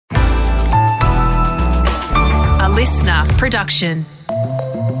listener production.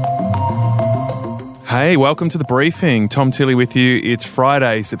 Hey, welcome to The Briefing. Tom Tilley with you. It's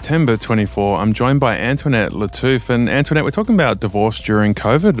Friday, September 24. I'm joined by Antoinette Lattouf. And Antoinette, we're talking about divorce during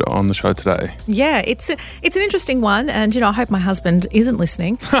COVID on the show today. Yeah, it's an interesting one. And, I hope my husband isn't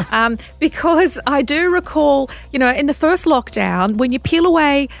listening because I do recall, in the first lockdown, when you peel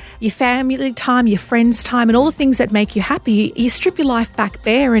away your family time, your friends' time and all the things that make you happy, you strip your life back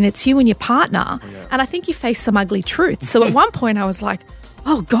bare and it's you and your partner. Yeah. And I think you face some ugly truths. So at one point I was like,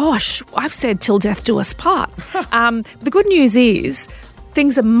 oh gosh, I've said till death do us part. The good news is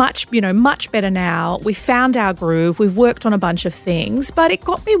things are much better now. We found our groove. We've worked on a bunch of things, but it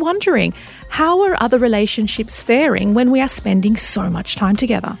got me wondering, how are other relationships faring when we are spending so much time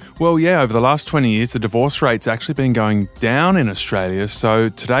together? Well, yeah, over the last 20 years, the divorce rate's actually been going down in Australia. So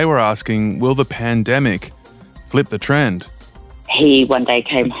today we're asking, will the pandemic flip the trend? He one day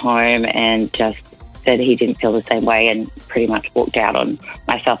came home and just said he didn't feel the same way and pretty much walked out on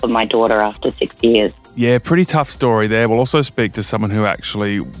myself and my daughter after 6 years. Yeah, pretty tough story there. We'll also speak to someone who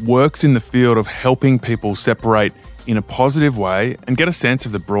actually works in the field of helping people separate in a positive way and get a sense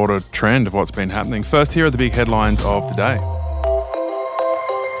of the broader trend of what's been happening. First, here are the big headlines of the day.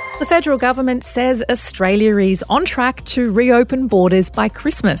 The federal government says Australia is on track to reopen borders by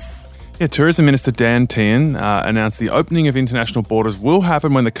Christmas. Yeah, Tourism Minister Dan Tehan announced the opening of international borders will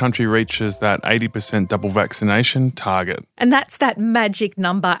happen when the country reaches that 80% double vaccination target. And that's that magic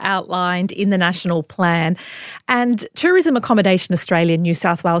number outlined in the national plan. And Tourism Accommodation Australia New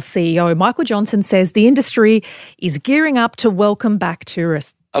South Wales CEO Michael Johnson says the industry is gearing up to welcome back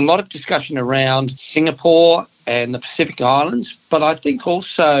tourists. A lot of discussion around Singapore and the Pacific Islands, but I think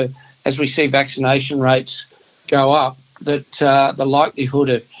also as we see vaccination rates go up, that the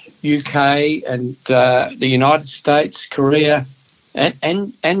likelihood of UK and the United States, Korea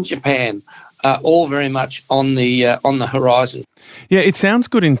and Japan are all very much on the horizon. Yeah, it sounds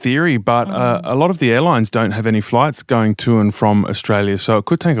good in theory, but a lot of the airlines don't have any flights going to and from Australia, so it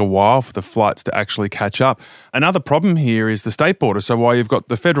could take a while for the flights to actually catch up. Another problem here is the state border. So while you've got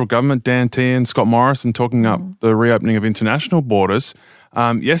the federal government, Dan Tehan, Scott Morrison talking up the reopening of international borders,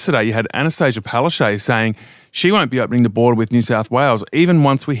 yesterday you had Anastasia Palaszczuk saying she won't be opening the border with New South Wales even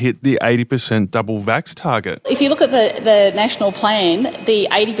once we hit the 80% double vax target. If you look at the national plan, the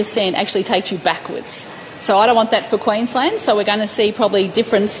 80% actually takes you backwards. So I don't want that for Queensland. So we're going to see probably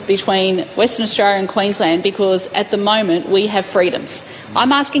difference between Western Australia and Queensland because at the moment we have freedoms.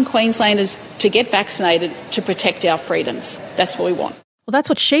 I'm asking Queenslanders to get vaccinated to protect our freedoms. That's what we want. Well, that's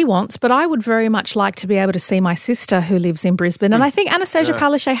what she wants, but I would very much like to be able to see my sister who lives in Brisbane. And I think Anastasia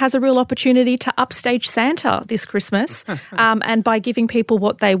Palaszczuk has a real opportunity to upstage Santa this Christmas and by giving people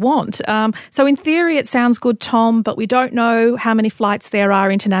what they want. So in theory, it sounds good, Tom, but we don't know how many flights there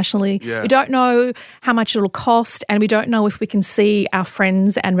are internationally. Yeah. We don't know how much it'll cost, and we don't know if we can see our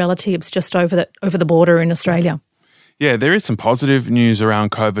friends and relatives just over the border in Australia. Yeah, there is some positive news around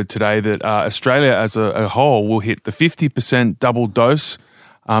COVID today that Australia as a whole will hit the 50% double dose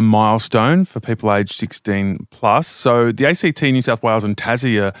milestone for people aged 16 plus. So the ACT, New South Wales and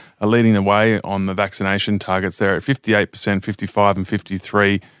Tassie are leading the way on the vaccination targets. They're at 58%, 55 and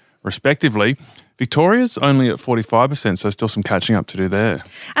 53 respectively. Victoria's only at 45%, so still some catching up to do there.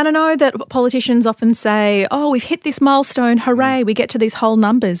 And I know that politicians often say, oh, we've hit this milestone, hooray, we get to these whole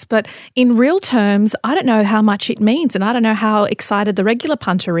numbers. But in real terms, I don't know how much it means, and I don't know how excited the regular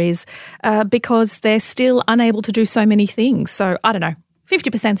punter is because they're still unable to do so many things. So I don't know.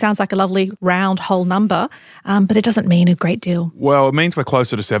 50% sounds like a lovely round whole number, but it doesn't mean a great deal. Well, it means we're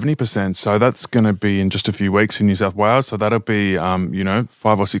closer to 70%, so that's going to be in just a few weeks in New South Wales. So that'll be,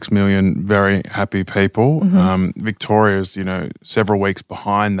 5 or 6 million very happy people. Mm-hmm. Victoria's, several weeks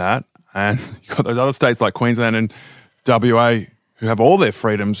behind that. And you've got those other states like Queensland and WA who have all their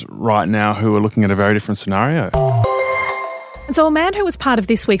freedoms right now who are looking at a very different scenario. And so a man who was part of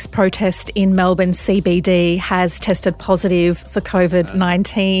this week's protest in Melbourne CBD has tested positive for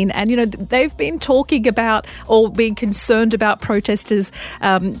COVID-19. And, they've been talking about or being concerned about protesters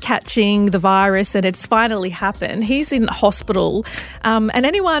catching the virus, and it's finally happened. He's in hospital and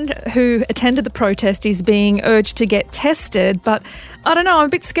anyone who attended the protest is being urged to get tested. But I don't know, I'm a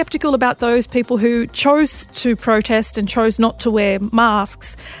bit sceptical about those people who chose to protest and chose not to wear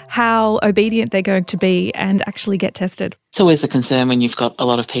masks, how obedient they're going to be and actually get tested. It's always a concern when you've got a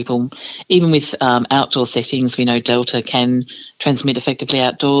lot of people, even with outdoor settings. We know Delta can transmit effectively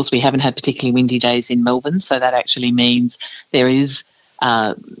outdoors. We haven't had particularly windy days in Melbourne, so that actually means there is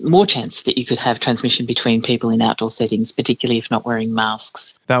more chance that you could have transmission between people in outdoor settings, particularly if not wearing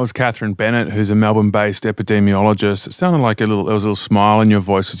masks. That was Catherine Bennett, who's a Melbourne-based epidemiologist. It sounded like there was a little smile in your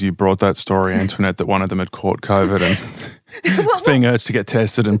voice as you brought that story, Antoinette, that one of them had caught COVID and it's being urged to get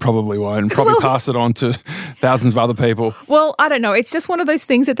tested and probably won't, and probably pass it on to thousands of other people. Well, I don't know. It's just one of those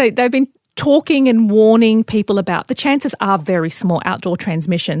things that they've been talking and warning people about. The chances are very small. Outdoor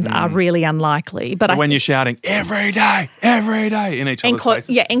transmissions are really unlikely. But when you're shouting every day in each other's faces.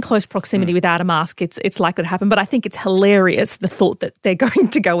 Yeah, in close proximity without a mask, it's likely to happen. But I think it's hilarious, the thought that they're going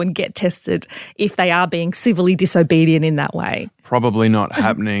to go and get tested if they are being civilly disobedient in that way. Probably not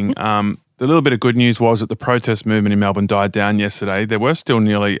happening. The little bit of good news was that the protest movement in Melbourne died down yesterday. There were still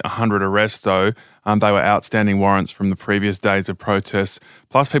nearly 100 arrests, though. They were outstanding warrants from the previous days of protests,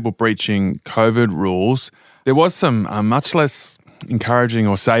 plus people breaching COVID rules. There was some much less encouraging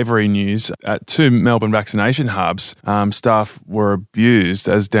or savoury news. At 2 Melbourne vaccination hubs, staff were abused.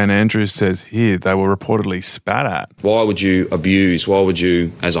 As Dan Andrews says here, they were reportedly spat at. Why would you abuse,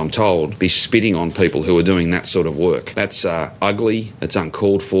 as I'm told, be spitting on people who are doing that sort of work? That's ugly, it's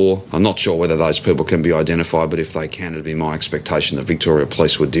uncalled for. I'm not sure whether those people can be identified, but if they can, it'd be my expectation that Victoria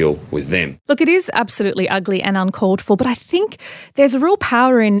Police would deal with them. Look, it is absolutely ugly and uncalled for, but I think there's a real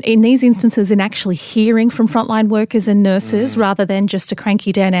power in these instances in actually hearing from frontline workers and nurses rather than just a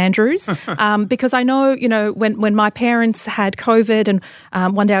cranky Dan Andrews. Because I know, when my parents had COVID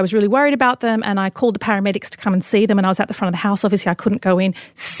and one day I was really worried about them and I called the paramedics to come and see them and I was at the front of the house. Obviously, I couldn't go in.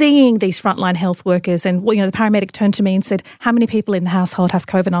 Seeing these frontline health workers and, the paramedic turned to me and said, how many people in the household have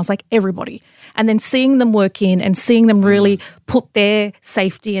COVID? And I was like, everybody. And then seeing them work in and seeing them really put their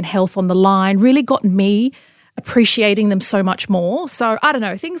safety and health on the line really got me appreciating them so much more. So I don't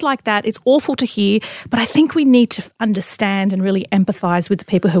know, things like that, it's awful to hear, but I think we need to understand and really empathise with the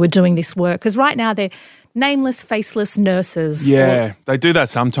people who are doing this work, because right now they're nameless, faceless nurses. Yeah, they do that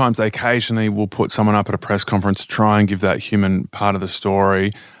sometimes. They occasionally will put someone up at a press conference to try and give that human part of the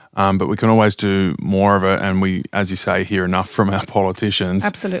story. But we can always do more of it, and we, as you say, hear enough from our politicians.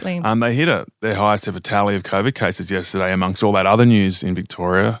 Absolutely. They hit their highest ever tally of COVID cases yesterday amongst all that other news in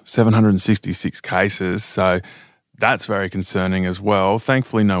Victoria, 766 cases. So that's very concerning as well.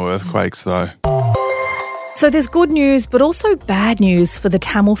 Thankfully, no earthquakes though. So there's good news, but also bad news for the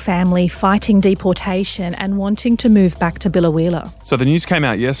Tamil family fighting deportation and wanting to move back to Biloela. So the news came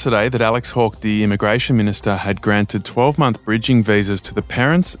out yesterday that Alex Hawke, the immigration minister, had granted 12-month bridging visas to the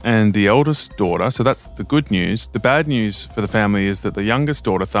parents and the eldest daughter. So that's the good news. The bad news for the family is that the youngest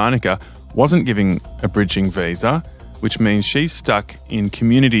daughter, Tharnika, wasn't giving a bridging visa, which means she's stuck in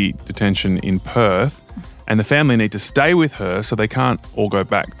community detention in Perth. And the family need to stay with her so they can't all go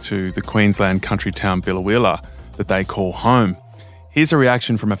back to the Queensland country town Biloela that they call home. Here's a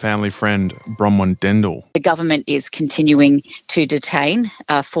reaction from a family friend, Bronwyn Dendall. The government is continuing to detain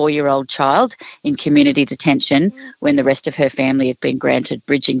a 4-year-old child in community detention when the rest of her family have been granted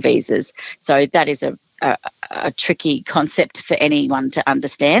bridging visas. So that is a tricky concept for anyone to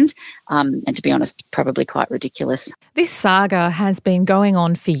understand and, to be honest, probably quite ridiculous. This saga has been going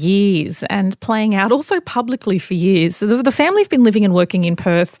on for years and playing out also publicly for years. The family have been living and working in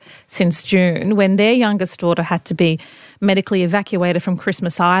Perth since June when their youngest daughter had to be medically evacuated from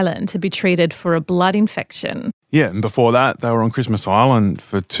Christmas Island to be treated for a blood infection. Yeah, and before that, they were on Christmas Island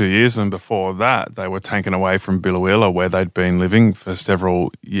for 2 years, and before that, they were taken away from Biloela where they'd been living for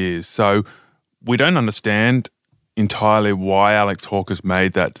several years. So we don't understand entirely why Alex Hawke has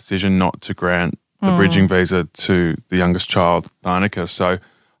made that decision not to grant the bridging visa to the youngest child, Tharnika. So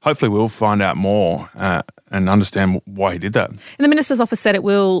hopefully we'll find out more and understand why he did that. And the Minister's office said it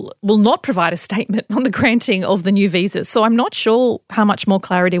will not provide a statement on the granting of the new visas. So I'm not sure how much more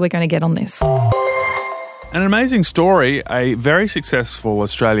clarity we're going to get on this. An amazing story, a very successful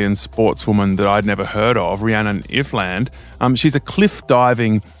Australian sportswoman that I'd never heard of, Rhiannon Ifland. She's a cliff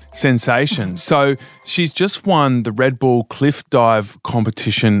diving sensation. So she's just won the Red Bull cliff dive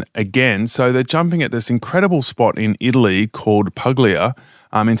competition again. So they're jumping at this incredible spot in Italy called Puglia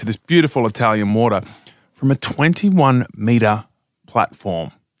into this beautiful Italian water from a 21-metre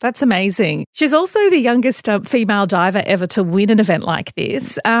platform. That's amazing. She's also the youngest female diver ever to win an event like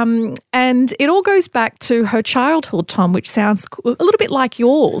this. And it all goes back to her childhood, Tom, which sounds a little bit like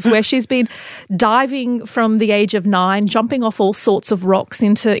yours, where she's been diving from the age of 9, jumping off all sorts of rocks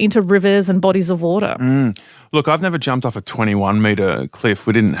into rivers and bodies of water. Look, I've never jumped off a 21-metre cliff.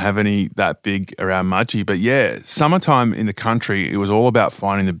 We didn't have any that big around Mudgee. But yeah, summertime in the country, it was all about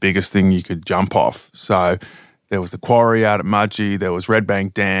finding the biggest thing you could jump off. So there was the quarry out at Mudgee, there was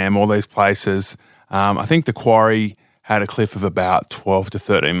Redbank Dam, all these places. I think the quarry had a cliff of about 12 to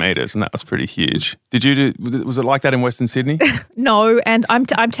 13 metres, and that was pretty huge. Was it like that in Western Sydney? No, and I'm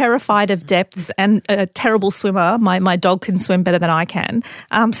terrified of depths and a terrible swimmer. My dog can swim better than I can.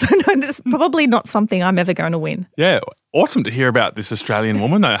 So no, this is probably not something I'm ever going to win. Yeah, awesome to hear about this Australian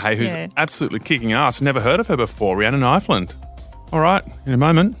woman though, hey, who's absolutely kicking ass. Never heard of her before, Rhiannon Iceland. All right, in a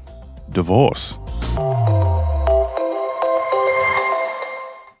moment, divorce.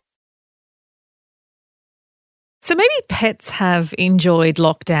 So maybe pets have enjoyed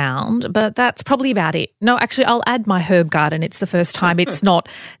lockdown, but that's probably about it. No, actually, I'll add my herb garden. It's the first time it's not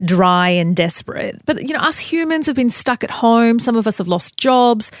dry and desperate. But, us humans have been stuck at home. Some of us have lost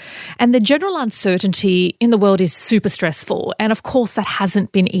jobs. And the general uncertainty in the world is super stressful. And, of course, that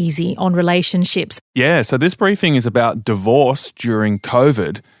hasn't been easy on relationships. Yeah, so this briefing is about divorce during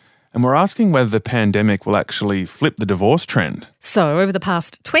COVID. And we're asking whether the pandemic will actually flip the divorce trend. So over the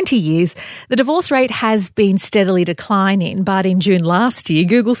past 20 years, the divorce rate has been steadily declining. But in June last year,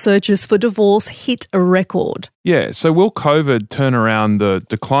 Google searches for divorce hit a record. Yeah, so will COVID turn around the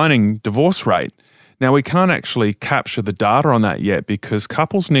declining divorce rate? Now, we can't actually capture the data on that yet because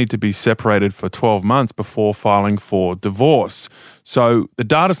couples need to be separated for 12 months before filing for divorce. So the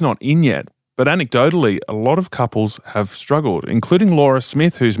data's not in yet. But anecdotally, a lot of couples have struggled, including Laura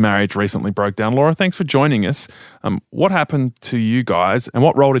Smith, whose marriage recently broke down. Laura, thanks for joining us. What happened to you guys and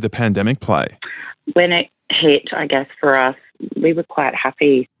what role did the pandemic play? When it hit, I guess, for us, we were quite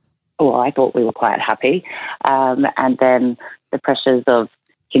happy. Well, I thought we were quite happy. And then the pressures of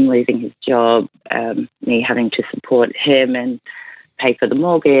him losing his job, me having to support him and pay for the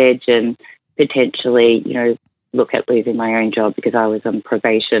mortgage and potentially, look at losing my own job because I was on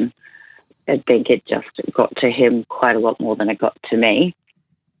probation. I think it just got to him quite a lot more than it got to me.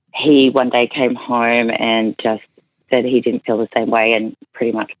 He one day came home and just said he didn't feel the same way and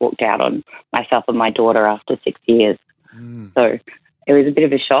pretty much walked out on myself and my daughter after 6 years. So it was a bit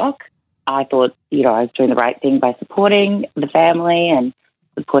of a shock. I thought, I was doing the right thing by supporting the family and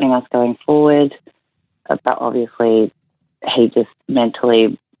supporting us going forward. But obviously he just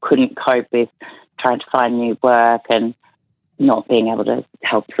mentally couldn't cope with trying to find new work and not being able to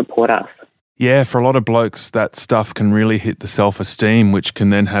help support us. Yeah, for a lot of blokes, that stuff can really hit the self-esteem, which can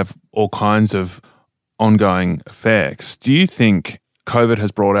then have all kinds of ongoing effects. Do you think COVID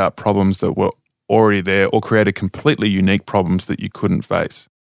has brought out problems that were already there or created completely unique problems that you couldn't face?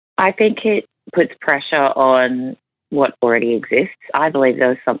 I think it puts pressure on what already exists. I believe there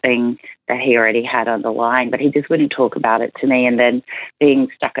was something that he already had underlying, but he just wouldn't talk about it to me. And then being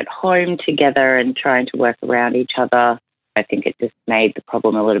stuck at home together and trying to work around each other, I think it just made the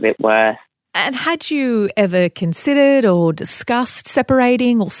problem a little bit worse. And had you ever considered or discussed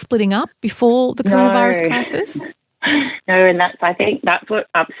separating or splitting up before the coronavirus crisis? No, and I think that's what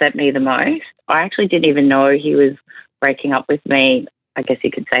upset me the most. I actually didn't even know he was breaking up with me, I guess you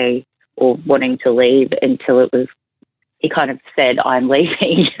could say, or wanting to leave until he kind of said, I'm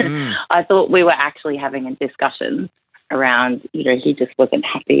leaving. I thought we were actually having a discussion around, he just wasn't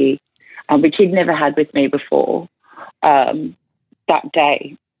happy, which he'd never had with me before that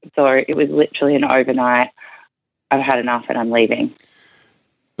day. So it was literally an overnight, I've had enough and I'm leaving.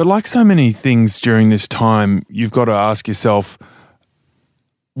 But like so many things during this time, you've got to ask yourself,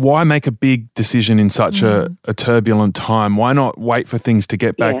 why make a big decision in such a turbulent time? Why not wait for things to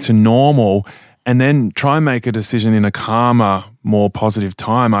get back to normal and then try and make a decision in a calmer, more positive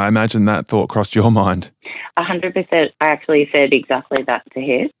time? I imagine that thought crossed your mind. 100%. I actually said exactly that to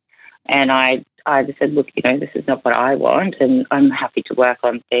him. And I just said, look, this is not what I want and I'm happy to work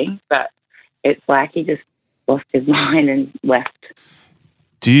on things. But it's like he just lost his mind and left.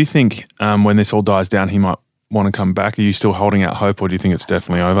 Do you think when this all dies down, he might want to come back? Are you still holding out hope or do you think it's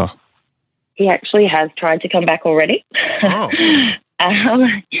definitely over? He actually has tried to come back already on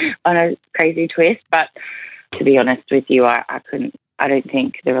a crazy twist. But to be honest with you, I don't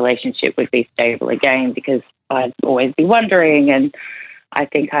think the relationship would be stable again because I'd always be wondering and I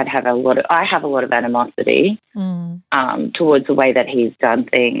think I have a lot of animosity towards the way that he's done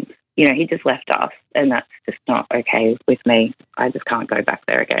things. He just left us and that's just not okay with me. I just can't go back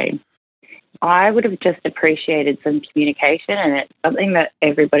there again. I would have just appreciated some communication and it's something that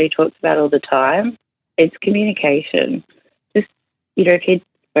everybody talks about all the time. It's communication. Just, if he'd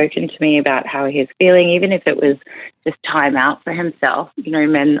spoken to me about how he's feeling, even if it was just time out for himself.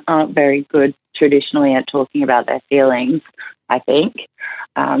 Men aren't very good traditionally at talking about their feelings, I think.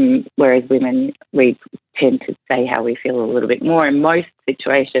 Whereas women, we tend to say how we feel a little bit more in most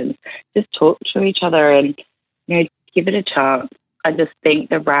situations. Just talk to each other and, give it a chance. I just think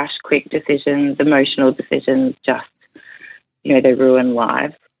the rash, quick decisions, emotional decisions, just, they ruin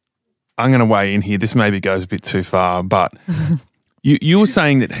lives. I'm going to weigh in here. This maybe goes a bit too far, but you were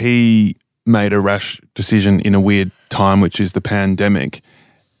saying that he made a rash decision in a weird time, which is the pandemic,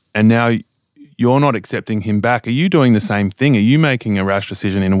 and now you're not accepting him back. Are you doing the same thing? Are you making a rash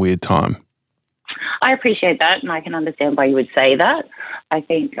decision in a weird time? I appreciate that, and I can understand why you would say that. I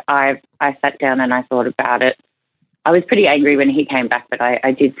think I sat down and I thought about it. I was pretty angry when he came back, but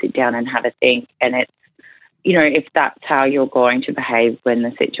I did sit down and have a think, and it's, you know, if that's how you're going to behave when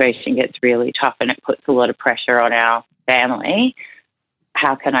the situation gets really tough and it puts a lot of pressure on our family,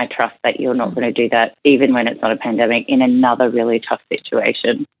 how can I trust that you're not going to do that even when it's not a pandemic in another really tough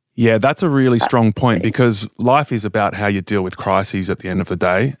situation? Yeah, that's a really strong point, because life is about how you deal with crises at the end of the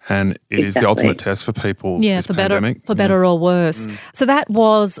day, and it is the ultimate test for people. Yeah, for better or worse. So that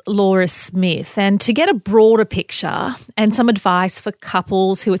was Laura Smith. And to get a broader picture and some advice for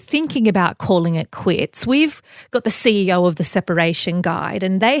couples who are thinking about calling it quits, we've got the CEO of the Separation Guide,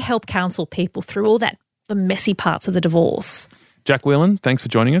 and they help counsel people through all that, the messy parts of the divorce. Jack Whelan, thanks for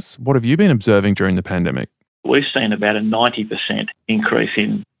joining us. What have you been observing during the pandemic? We've seen about a 90% increase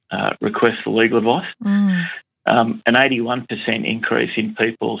in requests for legal advice, an 81% increase in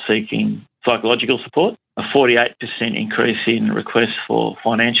people seeking psychological support, a 48% increase in requests for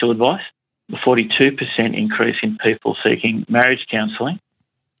financial advice, a 42% increase in people seeking marriage counselling,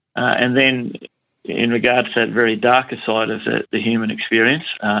 and then in regards to that very darker side of the human experience,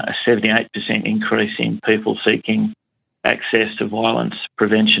 a 78% increase in people seeking access to violence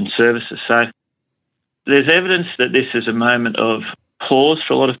prevention services. So there's evidence that this is a moment of pause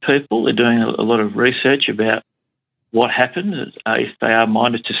for a lot of people. They're doing a lot of research about what happens if they are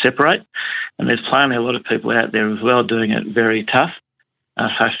minded to separate. And there's plainly a lot of people out there as well doing it very tough,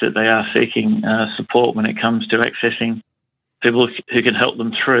 such that they are seeking support when it comes to accessing people who can help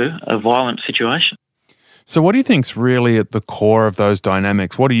them through a violent situation. So what do you think's really at the core of those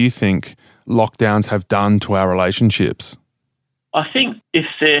dynamics? What do you think lockdowns have done to our relationships? I think if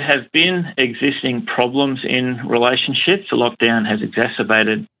there have been existing problems in relationships, the lockdown has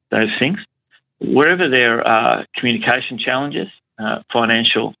exacerbated those things. Wherever there are communication challenges,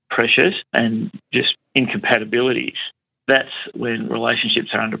 financial pressures and just incompatibilities, that's when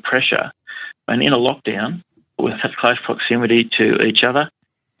relationships are under pressure. And in a lockdown, with such close proximity to each other,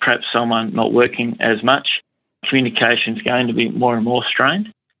 perhaps someone not working as much, communication is going to be more and more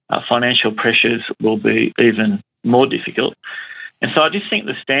strained. Financial pressures will be even more difficult. And so I just think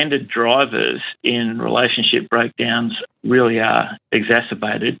the standard drivers in relationship breakdowns really are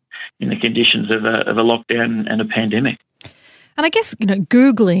exacerbated in the conditions of a lockdown and a pandemic. And I guess,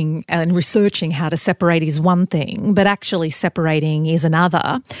 Googling and researching how to separate is one thing, but actually separating is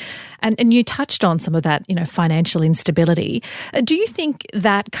another. And you touched on some of that, financial instability. Do you think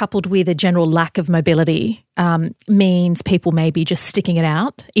that, coupled with a general lack of mobility, means people may be just sticking it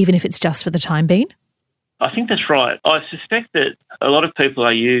out, even if it's just for the time being? I think that's right. I suspect that a lot of people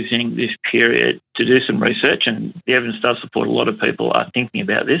are using this period to do some research, and the evidence does support a lot of people are thinking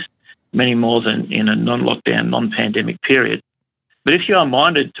about this, many more than in a non-lockdown, non-pandemic period. But if you are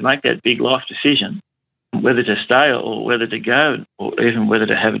minded to make that big life decision, whether to stay or whether to go, or even whether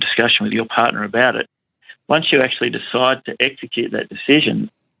to have a discussion with your partner about it, once you actually decide to execute that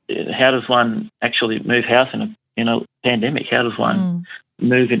decision, how does one actually move house in a pandemic? How does one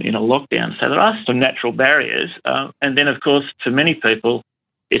move in a lockdown? So there are some natural barriers. And then, of course, for many people,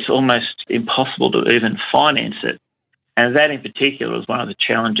 it's almost impossible to even finance it. And that in particular is one of the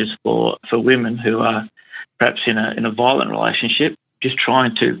challenges for women who are perhaps in a violent relationship, just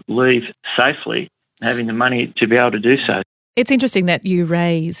trying to leave safely, having the money to be able to do so. It's interesting that you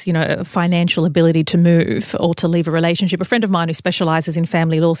raise, a financial ability to move or to leave a relationship. A friend of mine who specialises in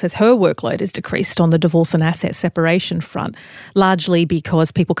family law says her workload has decreased on the divorce and asset separation front, largely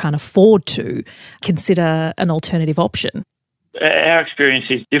because people can't afford to consider an alternative option. Our experience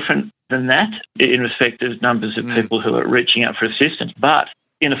is different than that in respect of numbers of people who are reaching out for assistance. But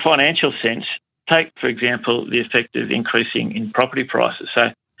in a financial sense, take, for example, the effect of increasing in property prices.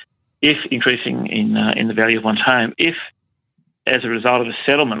 So if increasing in the value of one's home, if as a result of a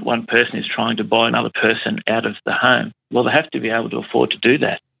settlement, one person is trying to buy another person out of the home, well, they have to be able to afford to do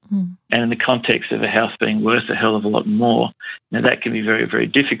that. And in the context of a house being worth a hell of a lot more, that can be very, very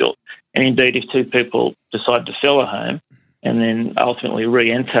difficult. And indeed, if two people decide to sell a home and then ultimately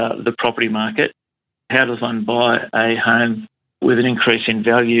re-enter the property market, how does one buy a home with an increase in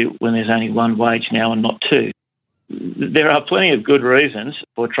value when there's only one wage now and not two? There are plenty of good reasons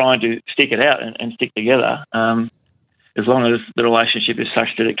for trying to stick it out and stick together, as long as the relationship is such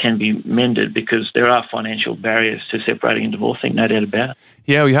that it can be mended, because there are financial barriers to separating and divorcing, no doubt about it.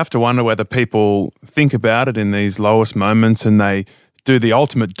 Yeah, we have to wonder whether people think about it in these lowest moments and they do the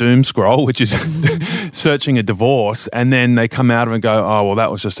ultimate doom scroll, which is searching a divorce, and then they come out of it and go, oh, well,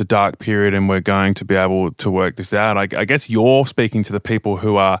 that was just a dark period and we're going to be able to work this out. I guess you're speaking to the people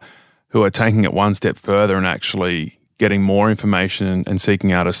who are taking it one step further and actually getting more information and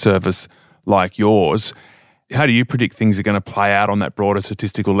seeking out a service like yours. How do you predict things are going to play out on that broader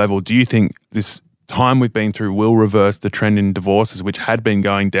statistical level? Do you think this time we've been through will reverse the trend in divorces, which had been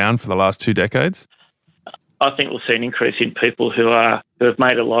going down for the last 2 decades? I think we'll see an increase in people who have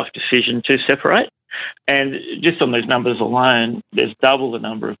made a life decision to separate. And just on those numbers alone, there's double the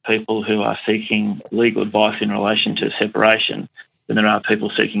number of people who are seeking legal advice in relation to separation than there are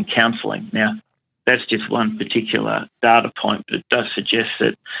people seeking counselling. Now, that's just one particular data point, but it does suggest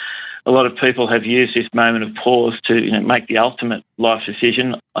that a lot of people have used this moment of pause to make the ultimate life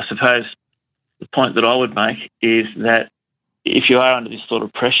decision. I suppose the point that I would make is that if you are under this sort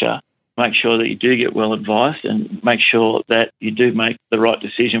of pressure, make sure that you do get well advised and make sure that you do make the right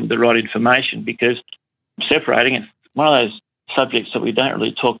decision with the right information, because separating is one of those subjects that we don't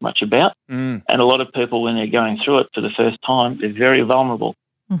really talk much about. And a lot of people, when they're going through it for the first time, they're very vulnerable.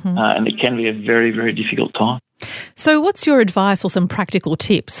 And it can be a very, very difficult time. So what's your advice or some practical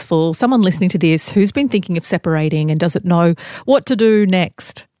tips for someone listening to this who's been thinking of separating and doesn't know what to do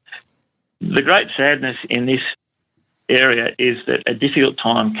next? The great sadness in this area is that a difficult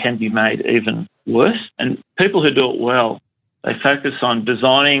time can be made even worse. And people who do it well, they focus on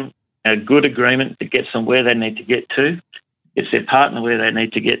designing a good agreement that gets them where they need to get to, gets their partner where they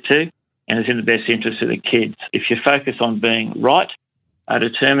need to get to, and is in the best interest of the kids. If you focus on being right, are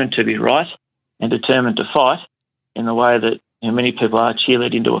determined to be right, and determined to fight in the way that many people are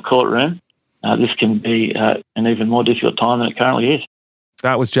cheerleaded into a courtroom, this can be an even more difficult time than it currently is.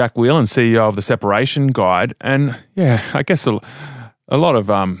 That was Jack Whelan, CEO of the Separation Guide. And yeah, I guess a lot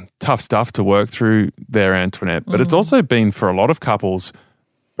of tough stuff to work through there, Antoinette. But it's also been, for a lot of couples,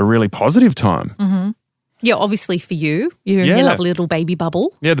 a really positive time. Yeah, obviously for you. You're in your lovely little baby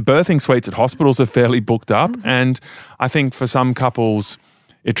bubble. Yeah, the birthing suites at hospitals are fairly booked up. And I think for some couples,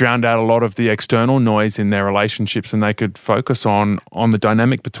 it drowned out a lot of the external noise in their relationships and they could focus on the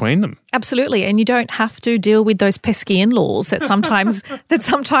dynamic between them. Absolutely. And you don't have to deal with those pesky in-laws that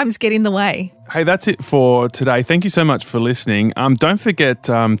sometimes get in the way. Hey, that's it for today. Thank you so much for listening. Don't forget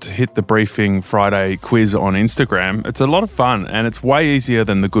to hit the Briefing Friday quiz on Instagram. It's a lot of fun and it's way easier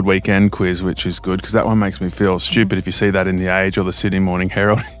than the Good Weekend quiz, which is good because that one makes me feel stupid if you see that in The Age or the Sydney Morning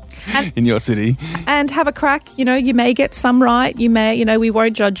Herald. In your city. And have a crack. You may get some right. You may, we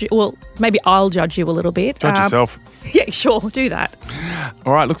won't judge you. Well, maybe I'll judge you a little bit. Judge yourself. Yeah, sure. Do that.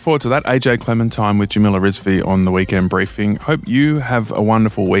 All right. Look forward to that. AJ Clementine with Jamila Rizvi on the Weekend Briefing. Hope you have a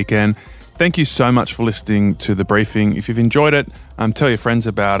wonderful weekend. Thank you so much for listening to The Briefing. If you've enjoyed it, tell your friends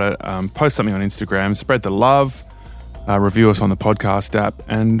about it. Post something on Instagram. Spread the love. Review us on the podcast app.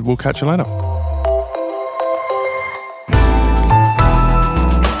 And we'll catch you later.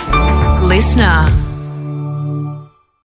 Listener.